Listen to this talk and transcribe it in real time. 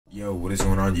Yo, what is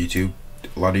going on YouTube?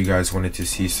 A lot of you guys wanted to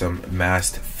see some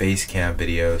masked face cam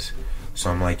videos,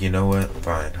 so I'm like, you know what?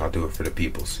 Fine, I'll do it for the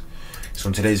peoples. So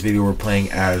in today's video, we're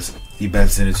playing as the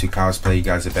best Zenitsu cosplay you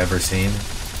guys have ever seen.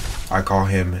 I call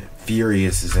him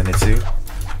Furious Zenitsu.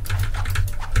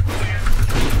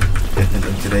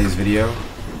 In today's video,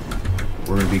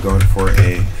 we're going to be going for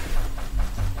a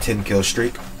 10 kill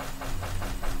streak.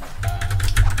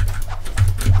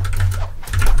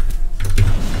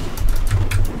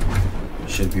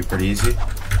 Should be pretty easy.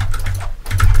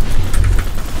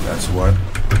 That's one.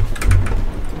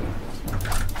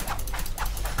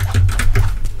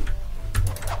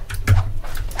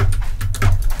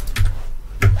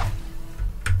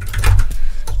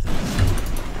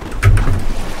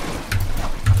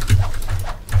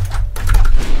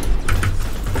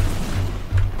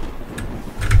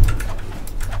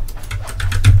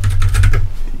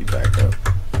 You back up.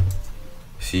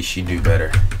 See, she knew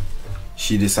better.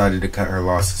 She decided to cut her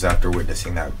losses after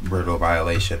witnessing that brutal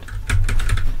violation.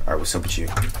 Alright, what's up with you?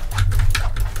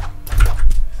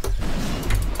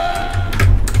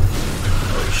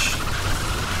 Oh, shit.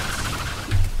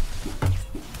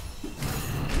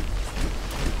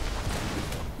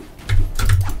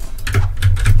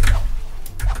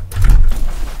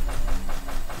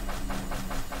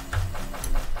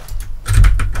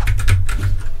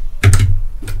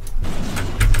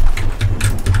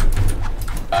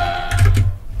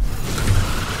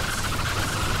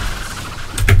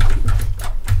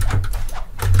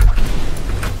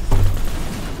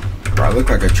 I look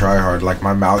like a tryhard, like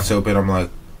my mouth's open, I'm like,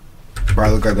 bro, I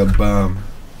look like a bum.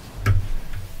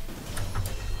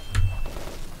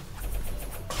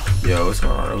 Yo, what's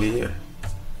going on over here?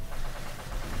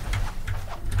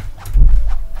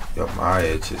 Yo, my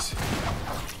itches.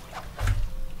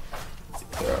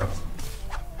 Yo.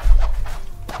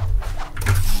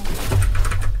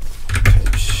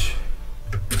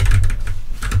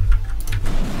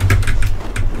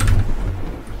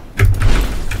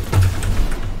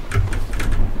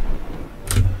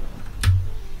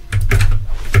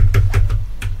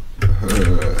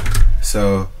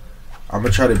 So, I'm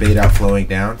gonna try to bait out flowing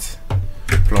dance.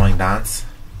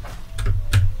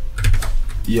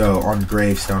 Yo, on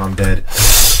gravestone, I'm dead.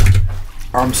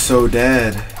 I'm so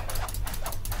dead.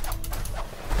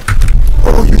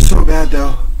 Oh, you're so bad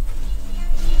though.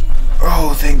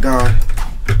 Oh, thank God.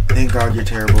 Thank God you're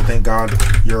terrible. Thank God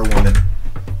you're a woman.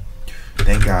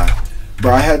 Thank God.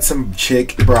 Bro, I had some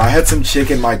chick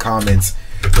in my comments,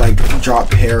 like, drop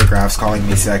paragraphs calling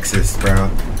me sexist, bro.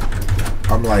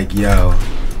 I'm like, yo,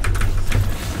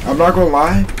 I'm not gonna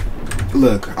lie,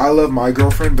 look, I love my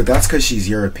girlfriend, but that's because she's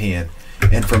European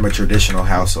and from a traditional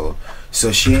household,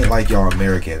 so she ain't like y'all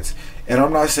Americans. And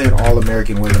I'm not saying all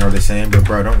American women are the same, but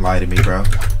bro, don't lie to me, bro.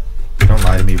 Don't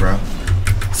lie to me, bro.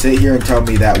 Sit here and tell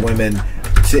me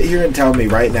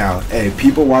right now, hey,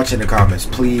 people watching the comments,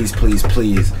 please, please,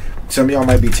 please, some of y'all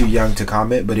might be too young to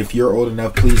comment, but if you're old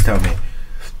enough, please tell me,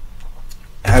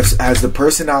 has the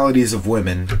personalities of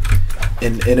women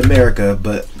in America,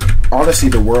 but honestly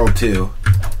the world too,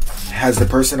 has the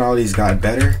personalities gotten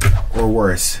better or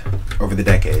worse over the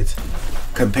decades?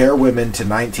 Compare women to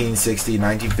 1960,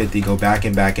 1950, go back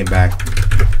and back and back,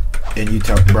 and you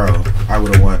tell, bro, I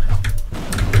would have won.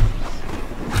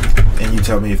 And you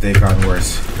tell me if they've gotten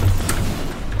worse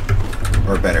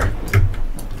or better.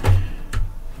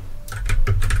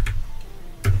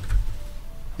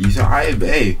 You say,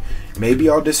 hey, maybe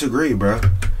I'll disagree, bro,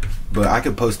 but I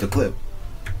could post a clip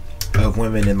of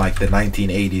women in like the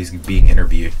 1980s being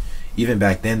interviewed. Even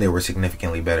back then they were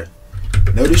significantly better.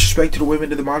 No disrespect to the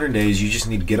women of the modern days, you just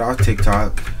need to get off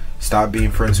TikTok, stop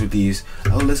being friends with these,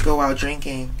 oh, let's go out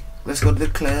drinking, let's go to the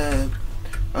club,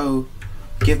 oh,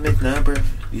 give me the number,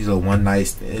 these are one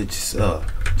night, just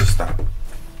stop.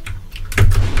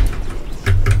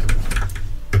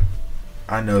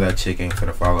 I know that chick ain't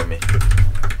gonna follow me.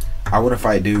 I wanna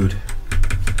fight dude.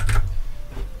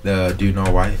 The dude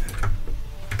no white.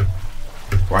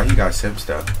 Why he got sim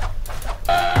stuff?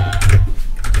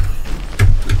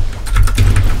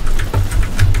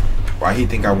 Why he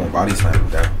think I won't body slam him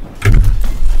though?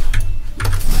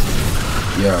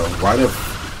 Yo, why the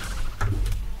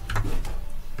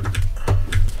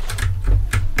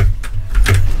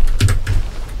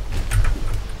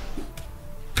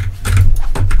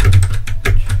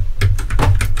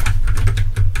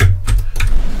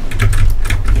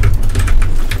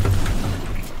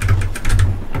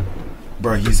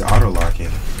bro, he's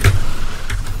auto-locking.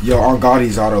 Yo, on God,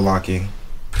 he's auto-locking.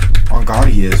 On God,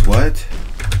 he is. What?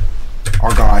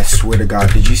 On God, I swear to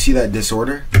God. Did you see that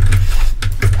disorder?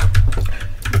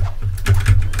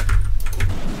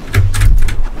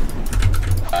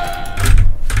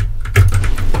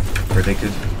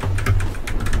 predicted.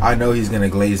 I know he's gonna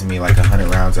glaze me like 100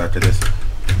 rounds after this.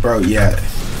 Bro, yeah.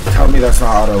 Tell me that's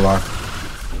not auto lock.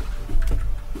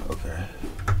 Okay.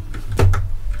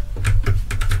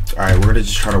 Alright, we're gonna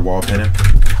just try to wall pin him.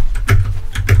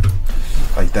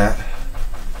 Like that.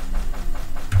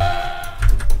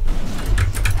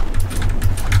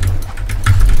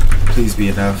 Please be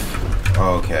enough.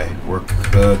 Oh, okay, we're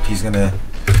cooked. He's gonna...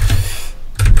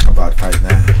 I'm about fighting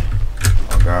that.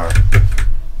 Oh god.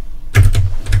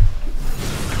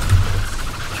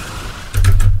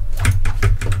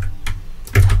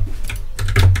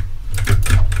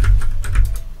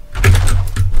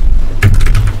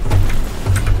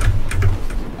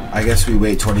 I guess we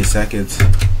wait 20 seconds.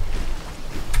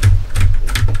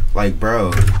 Like,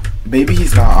 bro, maybe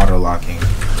he's not auto-locking.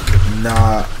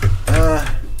 Nah,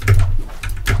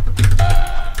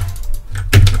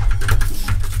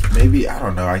 maybe, I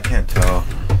don't know, I can't tell.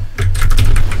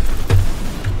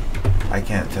 I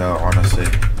can't tell, honestly.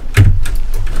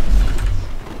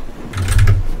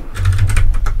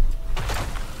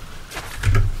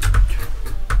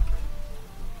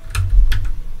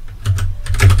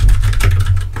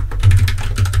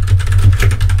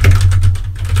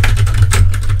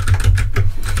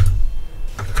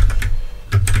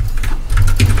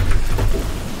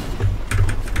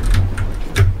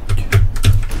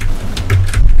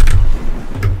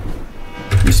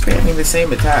 The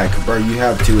same attack, bro. You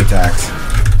have 2 attacks,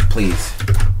 please.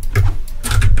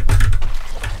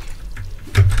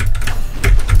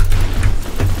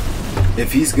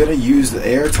 If he's gonna use the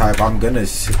air type, I'm gonna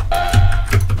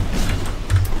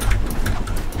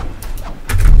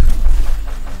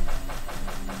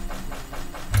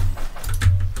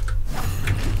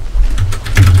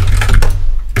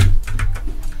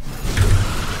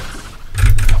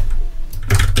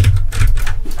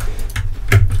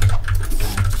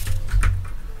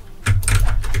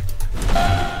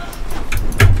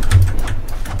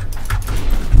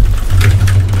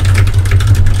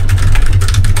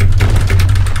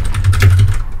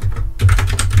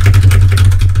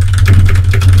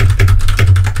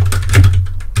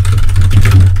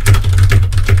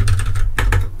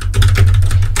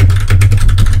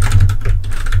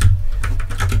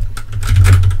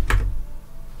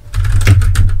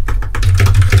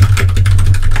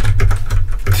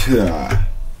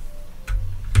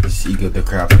Just ego the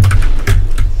crap.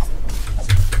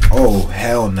 Oh,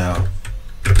 hell no.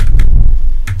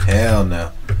 Hell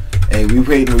no. Hey, we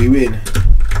win.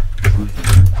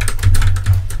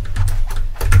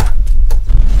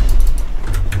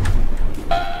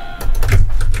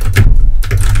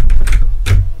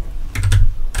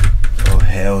 Oh,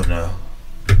 hell no.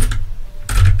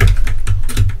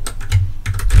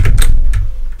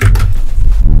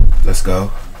 Let's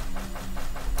go.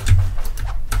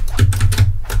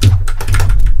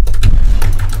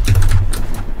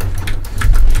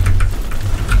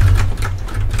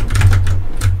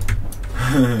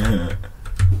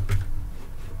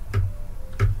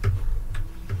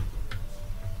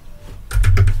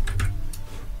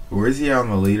 Where's he on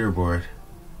the leaderboard?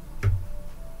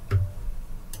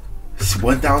 It's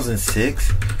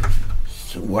 1006?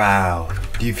 Wow.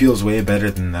 He feels way better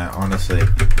than that, honestly.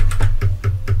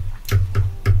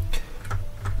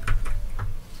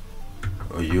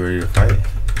 Oh, you ready to fight?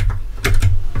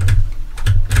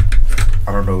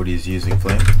 I don't know what he's using,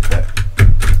 Flame. But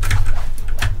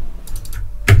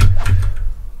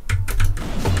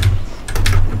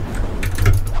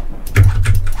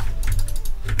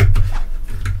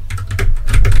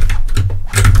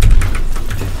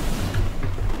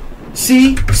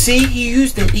See, he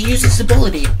used it. He used his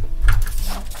ability.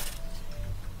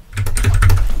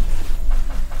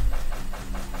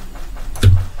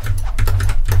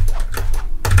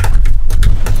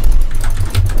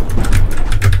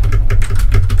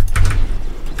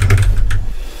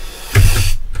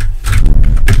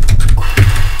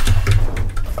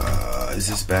 Is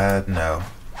this bad? No.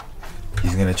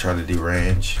 He's gonna try to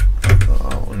derange.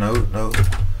 Oh, no. No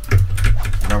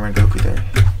Goku there.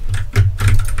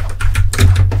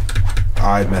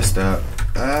 I messed up.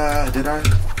 Did I?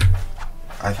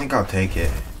 I think I'll take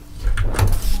it.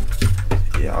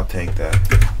 Yeah, I'll take that.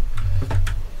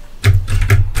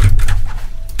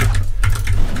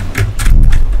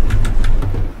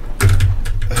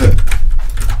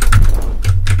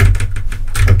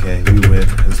 Okay, we win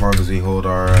as long as we hold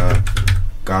our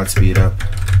Godspeed up.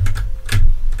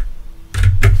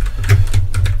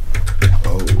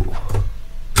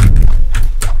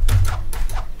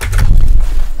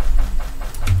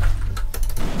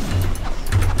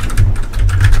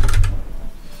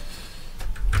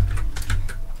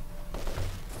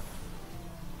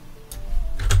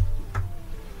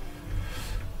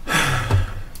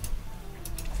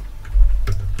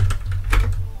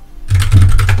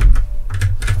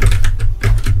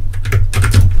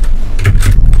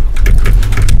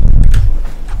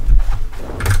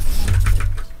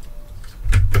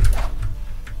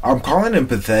 I'm calling him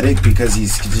pathetic because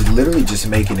he's literally just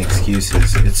making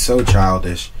excuses. It's so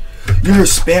childish. You're a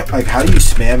spam. Like, how do you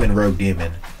spam in Rogue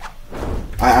Demon?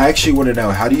 I actually want to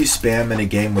know, how do you spam in a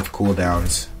game with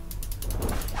cooldowns?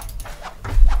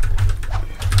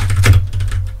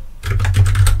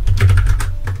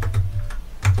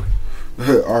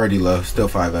 Already low, still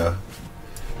 5-0.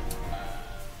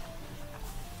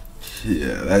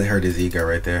 Yeah, that hurt his ego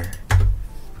right there.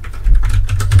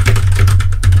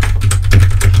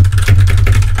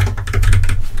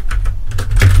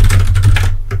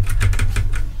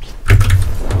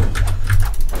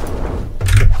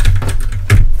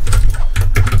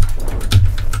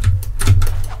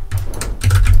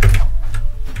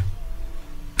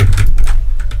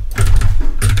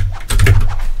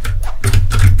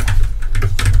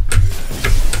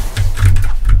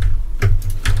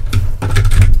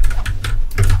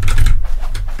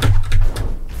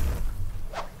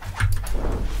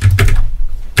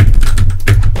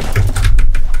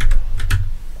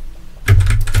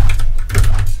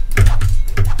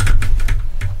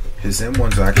 His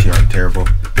M1s actually aren't terrible.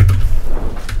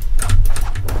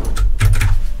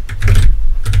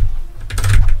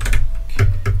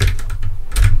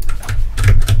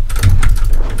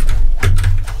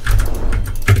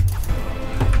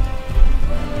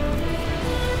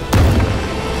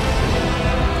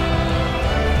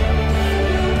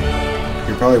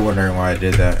 You're probably wondering why I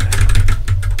did that.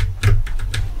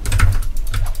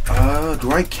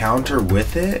 Do I counter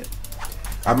with it?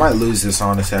 I might lose this,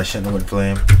 honestly. I shouldn't have went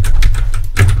flame.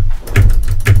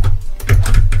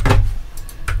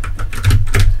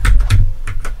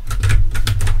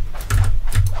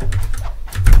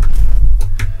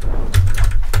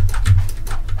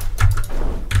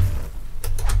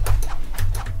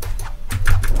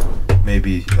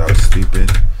 Maybe that was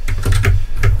stupid.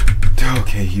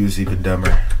 Okay, he was even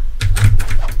dumber.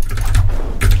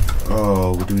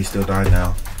 Oh, do we still die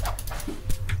now?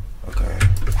 Okay.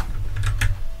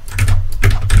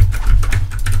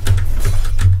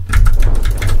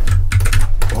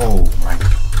 Oh my.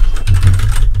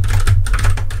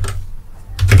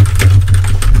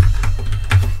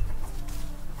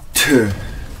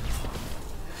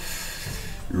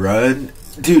 Run?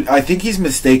 Dude, I think he's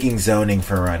mistaking zoning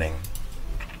for running.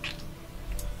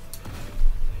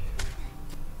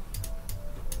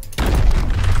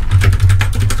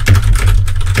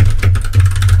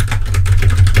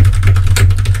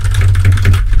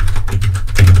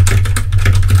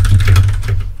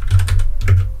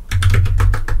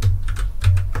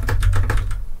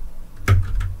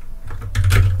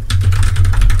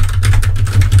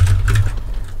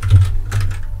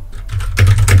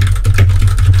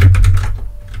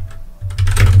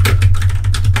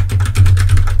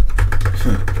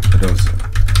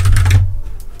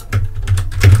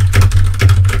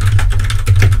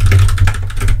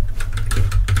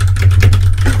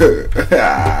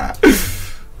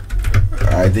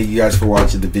 Alright, thank you guys for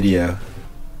watching the video.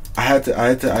 I had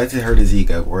to hurt his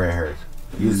ego where it hurt.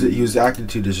 He was acting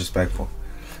too disrespectful.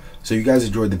 So you guys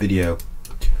enjoyed the video.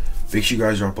 Make sure you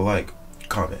guys drop a like,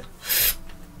 comment.